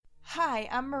Hi,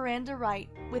 I'm Miranda Wright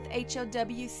with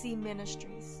HOWC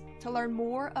Ministries. To learn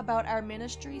more about our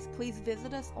ministries, please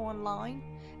visit us online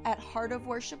at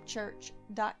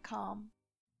heartofworshipchurch.com.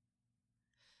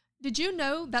 Did you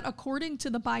know that according to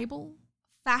the Bible,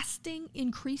 fasting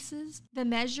increases the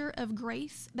measure of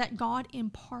grace that God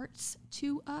imparts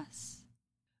to us?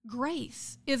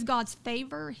 Grace is God's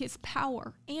favor, His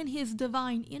power, and His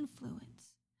divine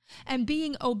influence. And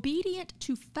being obedient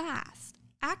to fast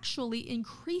actually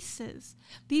increases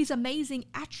these amazing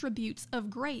attributes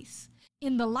of grace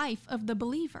in the life of the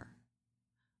believer.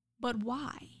 But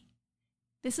why?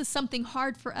 This is something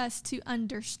hard for us to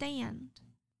understand.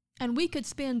 And we could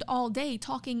spend all day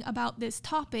talking about this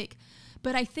topic,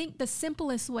 but I think the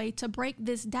simplest way to break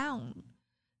this down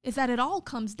is that it all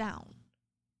comes down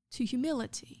to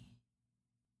humility.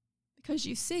 Because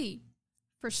you see,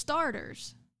 for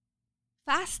starters,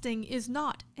 fasting is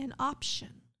not an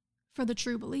option for the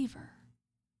true believer.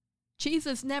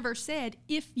 Jesus never said,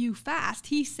 if you fast.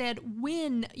 He said,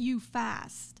 when you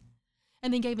fast.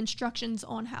 And then gave instructions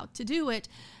on how to do it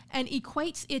and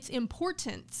equates its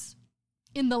importance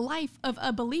in the life of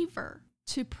a believer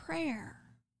to prayer.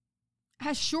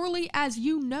 As surely as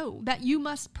you know that you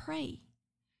must pray,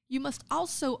 you must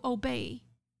also obey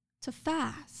to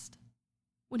fast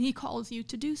when He calls you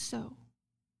to do so.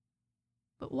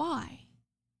 But why?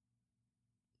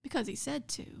 Because He said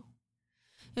to.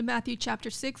 In Matthew chapter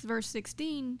 6, verse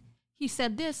 16, He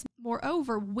said this,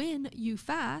 moreover, when you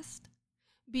fast,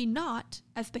 be not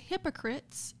as the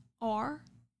hypocrites are,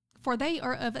 for they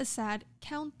are of a sad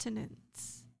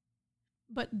countenance.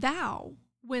 But thou,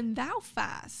 when thou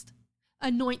fast,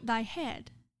 anoint thy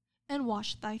head and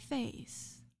wash thy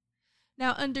face.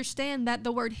 Now understand that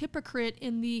the word hypocrite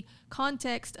in the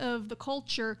context of the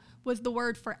culture was the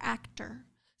word for actor.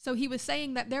 So he was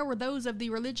saying that there were those of the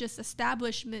religious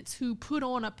establishments who put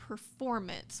on a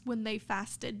performance when they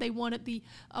fasted. They wanted the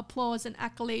applause and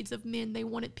accolades of men. They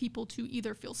wanted people to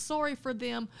either feel sorry for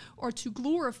them or to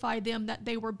glorify them that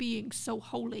they were being so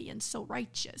holy and so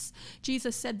righteous.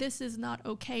 Jesus said this is not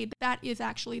okay. That is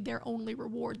actually their only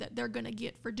reward that they're going to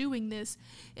get for doing this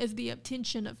is the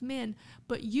attention of men.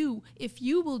 But you, if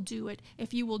you will do it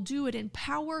in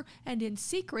power and in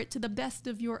secret to the best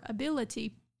of your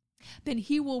ability, then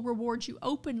He will reward you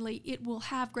openly. It will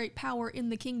have great power in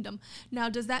the kingdom. Now,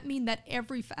 does that mean that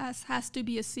every fast has to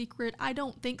be a secret? I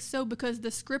don't think so, because the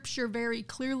scripture very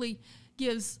clearly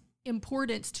gives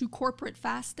importance to corporate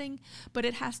fasting, but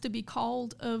it has to be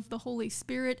called of the Holy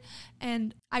Spirit.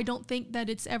 And I don't think that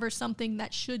it's ever something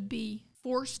that should be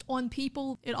forced on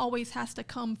people. It always has to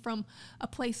come from a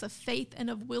place of faith and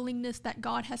of willingness that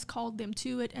God has called them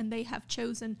to it and they have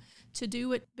chosen to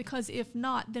do it. Because if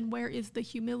not, then where is the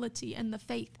humility and the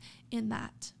faith in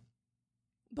that?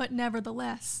 But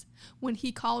nevertheless, when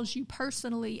He calls you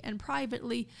personally and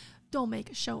privately, don't make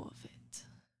a show of it.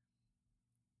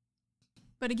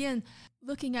 But again,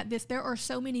 looking at this, there are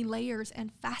so many layers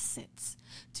and facets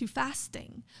to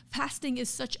fasting. Fasting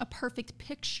is such a perfect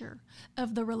picture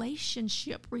of the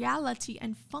relationship, reality,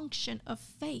 and function of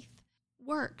faith,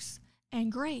 works,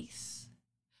 and grace.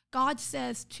 God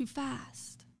says to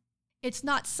fast. It's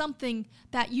not something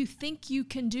that you think you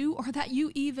can do or that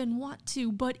you even want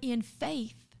to, but in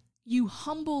faith, you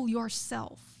humble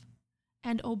yourself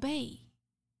and obey.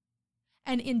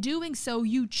 And in doing so,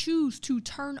 you choose to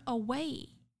turn away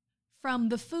from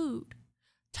the food.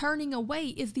 Turning away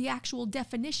is the actual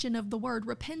definition of the word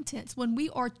repentance. When we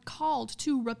are called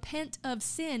to repent of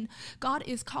sin, God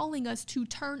is calling us to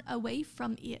turn away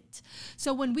from it.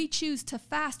 So when we choose to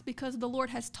fast because the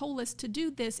Lord has told us to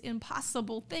do this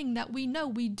impossible thing that we know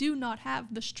we do not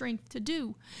have the strength to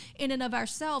do in and of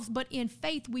ourselves, but in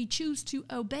faith we choose to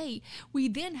obey, we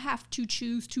then have to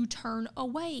choose to turn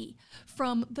away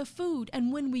from the food.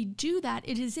 And when we do that,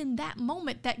 it is in that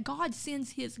moment that God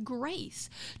sends His grace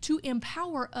to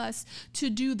empower us to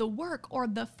do the work or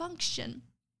the function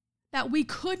that we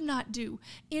could not do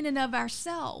in and of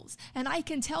ourselves. And I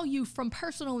can tell you from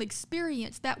personal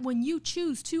experience that when you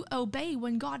choose to obey,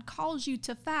 when God calls you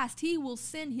to fast, He will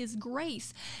send His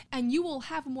grace and you will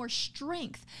have more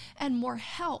strength and more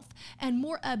health and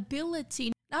more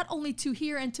ability, not only to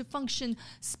hear and to function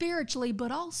spiritually,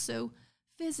 but also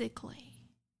physically.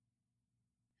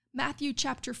 Matthew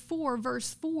chapter 4,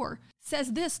 verse 4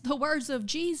 says this, the words of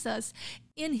Jesus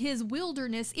in His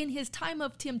wilderness, in His time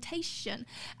of temptation,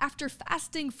 after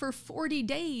fasting for 40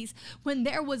 days, when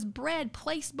there was bread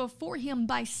placed before Him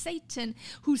by Satan,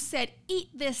 who said, eat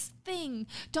this thing,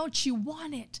 don't you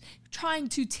want it? Trying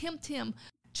to tempt Him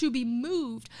to be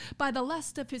moved by the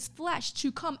lust of his flesh,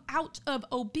 to come out of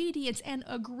obedience and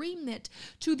agreement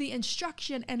to the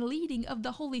instruction and leading of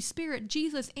the Holy Spirit,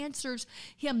 Jesus answers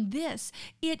him this: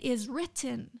 "It is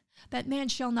written that man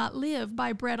shall not live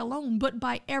by bread alone, but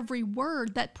by every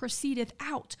word that proceedeth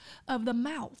out of the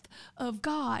mouth of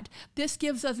God." This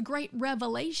gives us great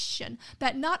revelation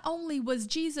that not only was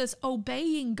Jesus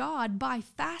obeying God by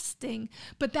fasting,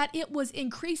 but that it was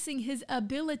increasing his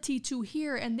ability to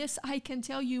hear. And this I can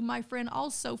tell you, my friend,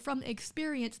 also from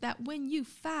experience, that when you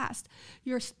fast,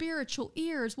 your spiritual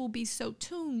ears will be so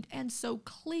tuned and so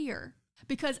clear.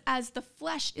 Because as the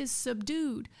flesh is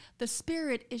subdued, the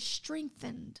spirit is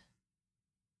strengthened.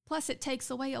 Plus, it takes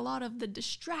away a lot of the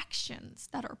distractions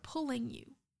that are pulling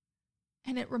you.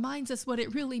 And it reminds us what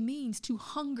it really means to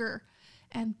hunger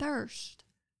and thirst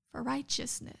for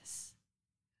righteousness.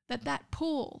 That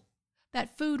pull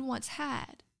that food once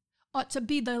had ought to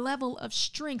be the level of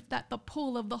strength that the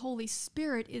pull of the Holy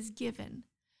Spirit is given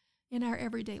in our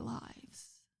everyday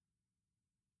lives.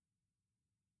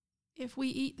 If we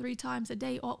eat 3 times a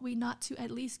day, ought we not to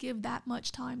at least give that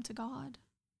much time to God?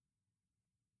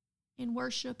 In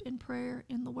worship, in prayer,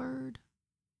 in the Word,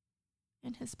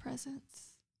 in his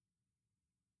presence,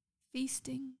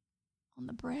 feasting on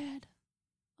the bread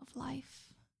of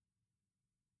life.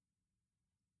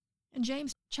 In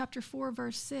James chapter 4,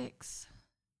 verse 6,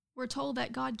 we're told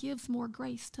that God gives more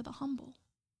grace to the humble.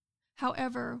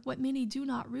 However, what many do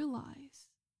not realize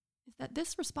is that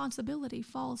this responsibility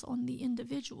falls on the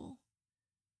individual.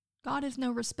 God is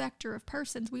no respecter of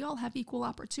persons. We all have equal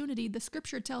opportunity. The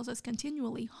scripture tells us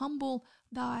continually, humble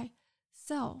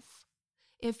thyself.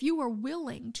 If you are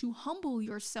willing to humble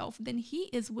yourself, then he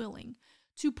is willing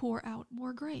to pour out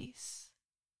more grace.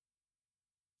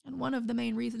 And one of the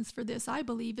main reasons for this, I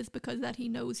believe, is because that he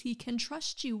knows he can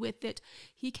trust you with it.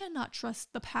 He cannot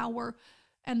trust the power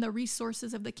and the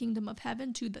resources of the kingdom of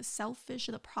heaven to the selfish,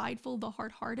 the prideful, the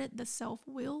hard-hearted, the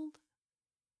self-willed.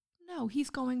 No, he's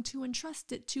going to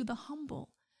entrust it to the humble,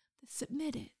 the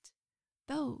submitted,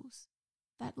 those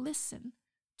that listen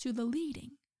to the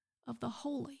leading of the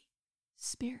Holy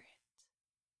Spirit.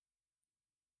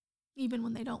 Even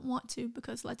when they don't want to,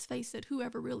 because let's face it,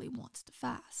 whoever really wants to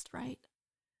fast, right?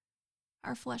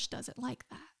 Our flesh doesn't like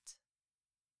that.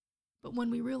 But when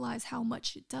we realize how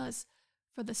much it does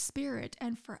for the Spirit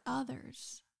and for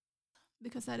others,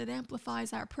 because that it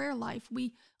amplifies our prayer life,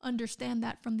 we understand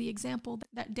that from the example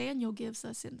that Daniel gives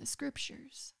us in the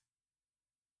scriptures.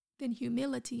 Then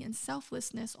humility and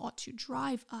selflessness ought to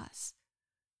drive us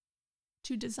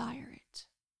to desire it,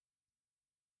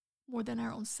 more than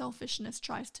our own selfishness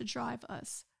tries to drive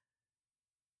us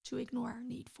to ignore our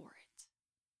need for it.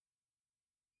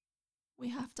 We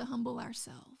have to humble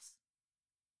ourselves.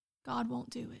 God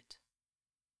won't do it.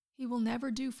 He will never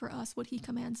do for us what he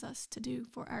commands us to do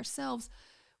for ourselves.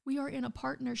 We are in a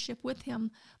partnership with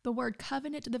him. The word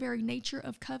covenant, the very nature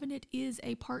of covenant, is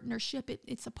a partnership.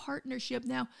 It's a partnership.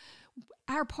 Now,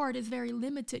 our part is very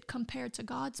limited compared to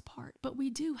God's part, but we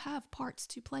do have parts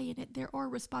to play in it. There are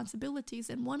responsibilities,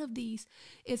 and one of these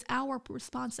is our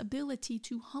responsibility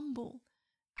to humble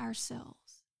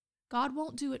ourselves. God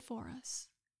won't do it for us.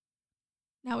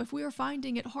 Now, if we are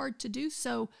finding it hard to do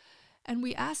so, and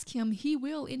we ask him, he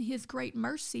will, in his great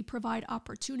mercy, provide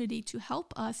opportunity to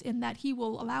help us, in that he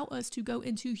will allow us to go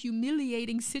into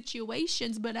humiliating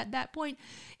situations. But at that point,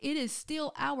 it is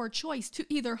still our choice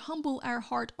to either humble our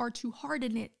heart or to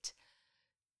harden it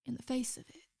in the face of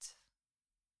it.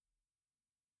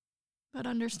 But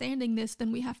understanding this,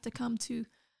 then we have to come to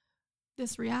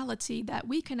this reality that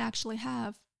we can actually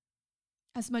have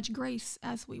as much grace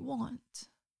as we want,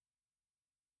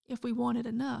 if we want it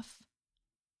enough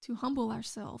to humble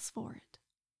ourselves for it,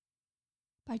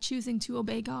 by choosing to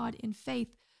obey God in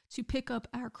faith, to pick up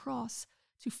our cross,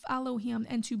 to follow him,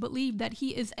 and to believe that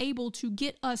he is able to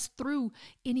get us through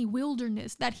any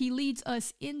wilderness that he leads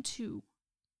us into.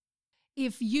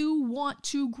 If you want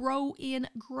to grow in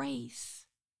grace,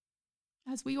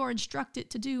 as we are instructed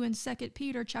to do in 2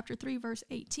 Peter chapter 3, verse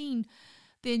 18,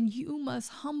 then you must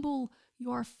humble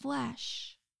your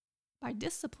flesh by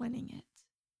disciplining it.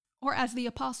 Or as the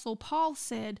Apostle Paul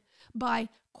said, by,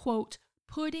 quote,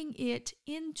 putting it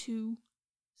into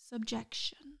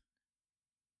subjection.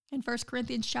 In 1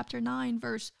 Corinthians chapter 9,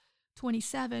 verse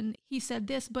 27, he said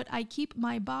this, "But I keep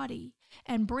my body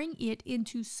and bring it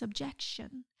into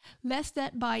subjection, lest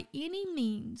that by any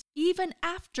means, even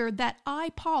after that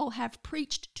I, Paul, have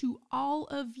preached to all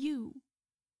of you,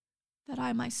 that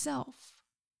I myself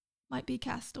might be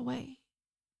cast away."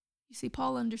 You see,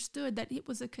 Paul understood that it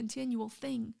was a continual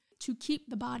thing to keep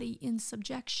the body in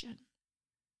subjection,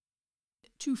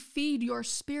 to feed your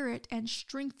spirit and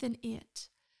strengthen it,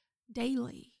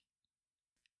 daily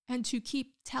and to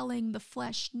keep telling the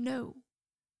flesh no.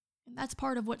 And that's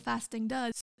part of what fasting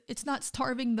does. It's not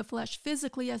starving the flesh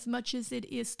physically as much as it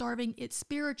is starving it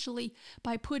spiritually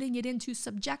by putting it into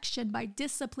subjection, by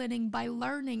disciplining, by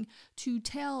learning to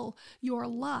tell your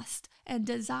lust and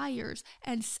desires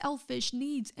and selfish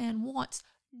needs and wants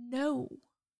no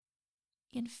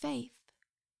in faith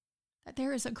that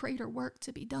there is a greater work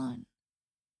to be done,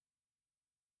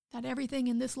 that everything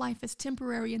in this life is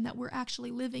temporary and that we're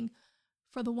actually living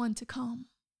for the one to come.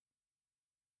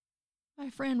 My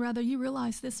friend, whether you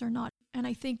realize this or not, and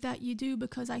I think that you do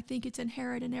because I think it's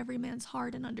inherent in every man's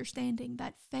heart and understanding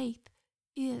that faith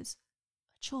is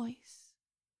a choice.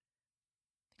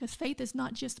 Because faith is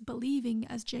not just believing,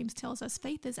 as James tells us.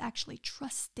 Faith is actually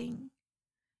trusting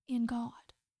in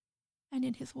God and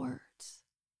in his words.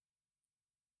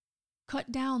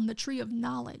 Cut down the tree of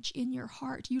knowledge in your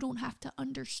heart. You don't have to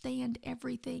understand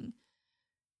everything.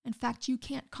 In fact, you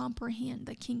can't comprehend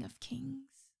the King of Kings.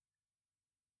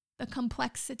 The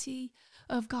complexity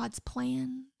of God's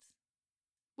plans,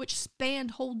 which span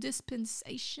whole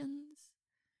dispensations.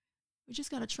 We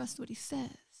just got to trust what he says.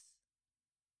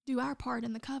 Do our part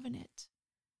in the covenant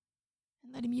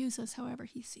and let him use us however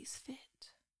he sees fit.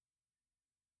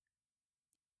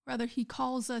 Whether he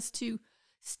calls us to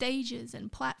stages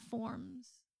and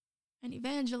platforms and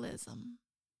evangelism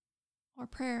or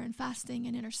prayer and fasting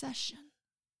and intercession.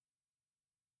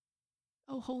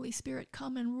 Oh, Holy Spirit,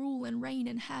 come and rule and reign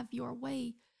and have your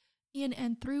way in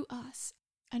and through us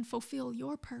and fulfill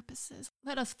your purposes.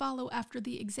 Let us follow after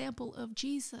the example of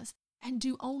Jesus and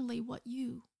do only what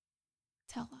you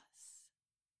tell us,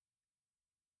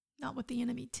 not what the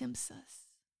enemy tempts us,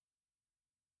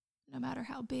 no matter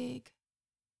how big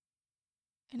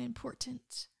and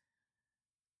important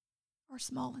or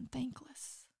small and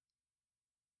thankless,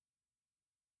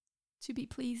 to be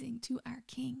pleasing to our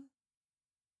King.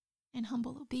 And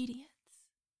humble obedience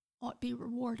ought be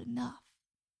reward enough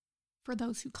for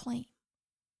those who claim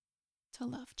to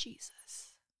love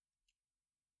Jesus.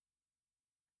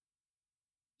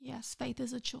 Yes, faith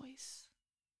is a choice.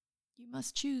 You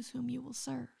must choose whom you will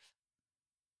serve,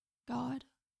 God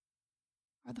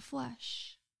or the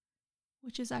flesh,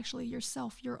 which is actually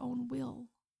yourself, your own will,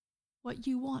 what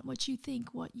you want, what you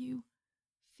think, what you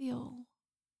feel.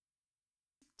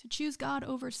 To choose God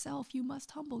over self, you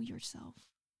must humble yourself.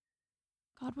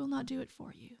 God will not do it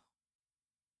for you,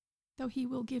 though he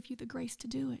will give you the grace to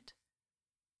do it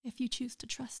if you choose to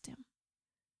trust him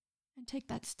and take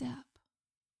that step.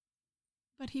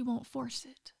 But he won't force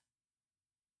it.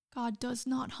 God does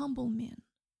not humble men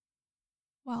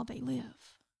while they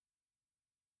live.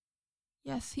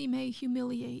 Yes, he may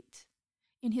humiliate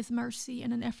in his mercy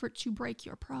in an effort to break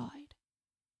your pride.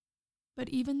 But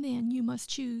even then, you must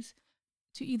choose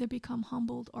to either become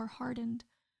humbled or hardened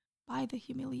by the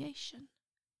humiliation.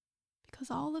 Because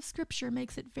all of Scripture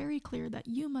makes it very clear that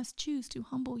you must choose to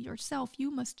humble yourself. You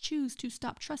must choose to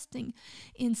stop trusting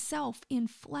in self, in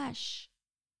flesh,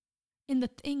 in the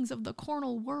things of the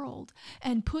carnal world,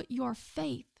 and put your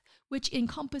faith, which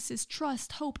encompasses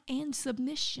trust, hope, and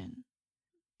submission,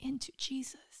 into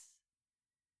Jesus.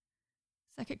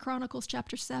 2 Chronicles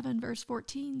chapter 7, verse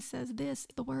 14 says this,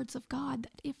 the words of God,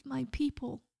 that if my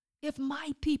people,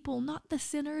 not the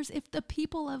sinners, if the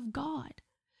people of God,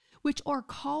 which are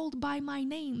called by my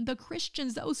name, the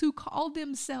Christians, those who call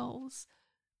themselves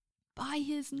by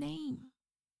his name,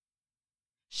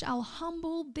 shall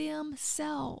humble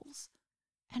themselves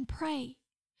and pray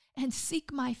and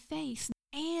seek my face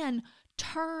and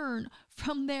turn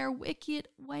from their wicked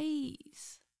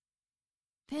ways.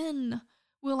 Then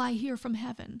will I hear from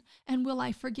heaven, and will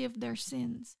I forgive their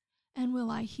sins, and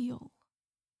will I heal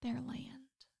their land.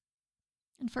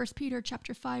 In 1 Peter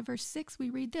chapter 5, verse 6, we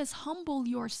read this, humble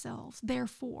yourselves,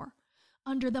 therefore,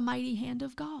 under the mighty hand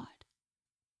of God,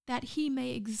 that he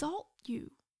may exalt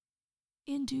you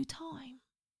in due time.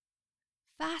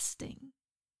 Fasting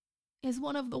is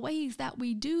one of the ways that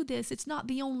we do this. It's not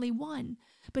the only one,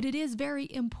 but it is very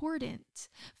important.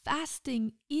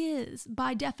 Fasting is,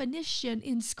 by definition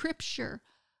in Scripture,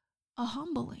 a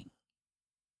humbling.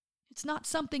 It's not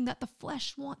something that the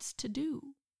flesh wants to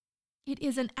do. It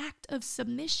is an act of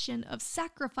submission, of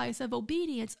sacrifice, of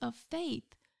obedience, of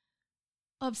faith,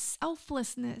 of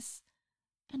selflessness,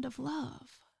 and of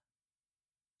love.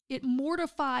 It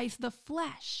mortifies the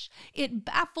flesh. It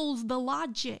baffles the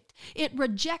logic. It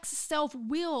rejects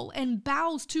self-will and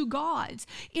bows to God's.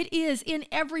 It is in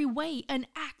every way an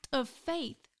act of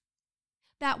faith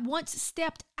that once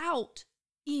stepped out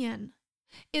in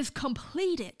is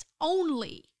completed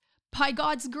only by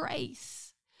God's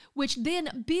grace, which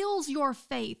then builds your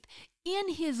faith in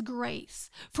his grace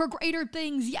for greater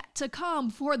things yet to come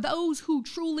for those who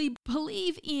truly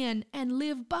believe in and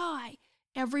live by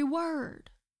every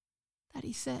word that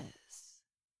he says.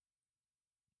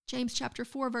 James chapter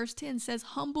 4 verse 10 says,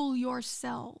 "Humble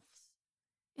yourselves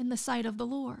in the sight of the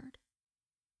Lord,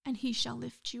 and he shall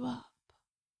lift you up."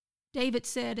 David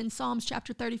said in Psalms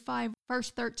chapter 35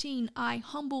 verse 13, "I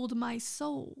humbled my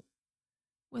soul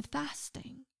with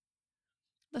fasting."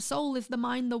 The soul is the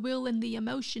mind, the will, and the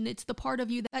emotion. It's the part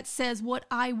of you that says what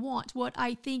I want, what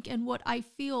I think, and what I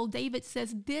feel. David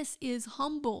says this is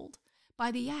humbled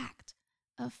by the act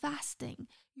of fasting.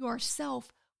 Your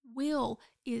self-will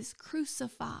is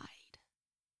crucified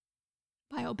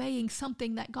by obeying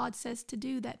something that God says to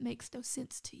do that makes no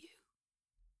sense to you.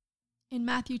 In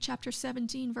Matthew chapter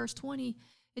 17, verse 20,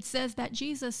 it says that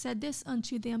Jesus said this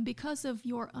unto them, "Because of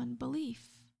your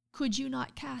unbelief, could you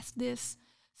not cast this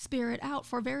spirit out?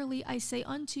 For verily I say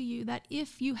unto you, that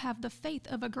if you have the faith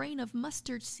of a grain of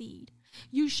mustard seed,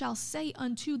 you shall say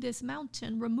unto this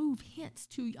mountain, Remove hence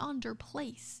to yonder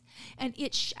place, and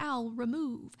it shall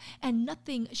remove, and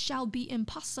nothing shall be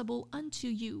impossible unto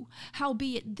you.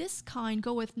 Howbeit this kind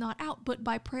goeth not out but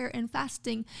by prayer and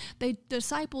fasting." The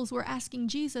disciples were asking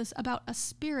Jesus about a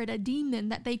spirit, a demon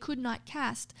that they could not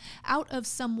cast out of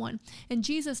someone. And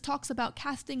Jesus talks about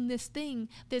casting this thing,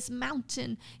 this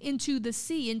mountain, into the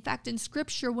sea. In fact, in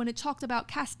Scripture, when it talked about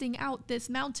casting out this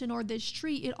mountain or this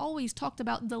tree, it always talked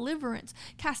about deliverance,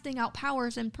 casting out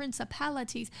powers and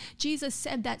principalities. Jesus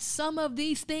said that some of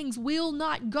these things will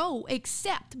not go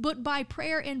except but by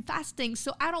prayer and fasting.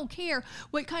 So I don't care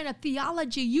what kind of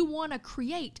theology you want to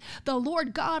create. The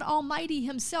Lord God Almighty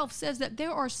himself says that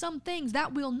there are some things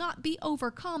that will not be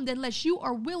overcome unless you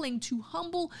are willing to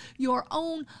humble your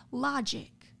own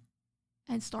logic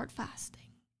and start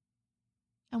fasting.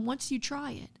 And once you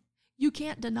try it, you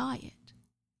can't deny it.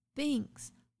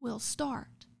 Things will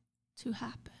start to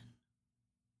happen.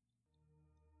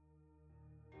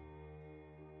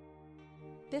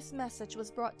 This message was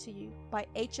brought to you by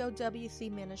HOWC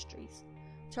Ministries.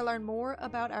 To learn more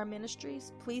about our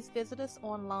ministries, please visit us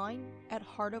online at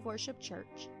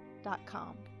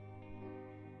heartofworshipchurch.com.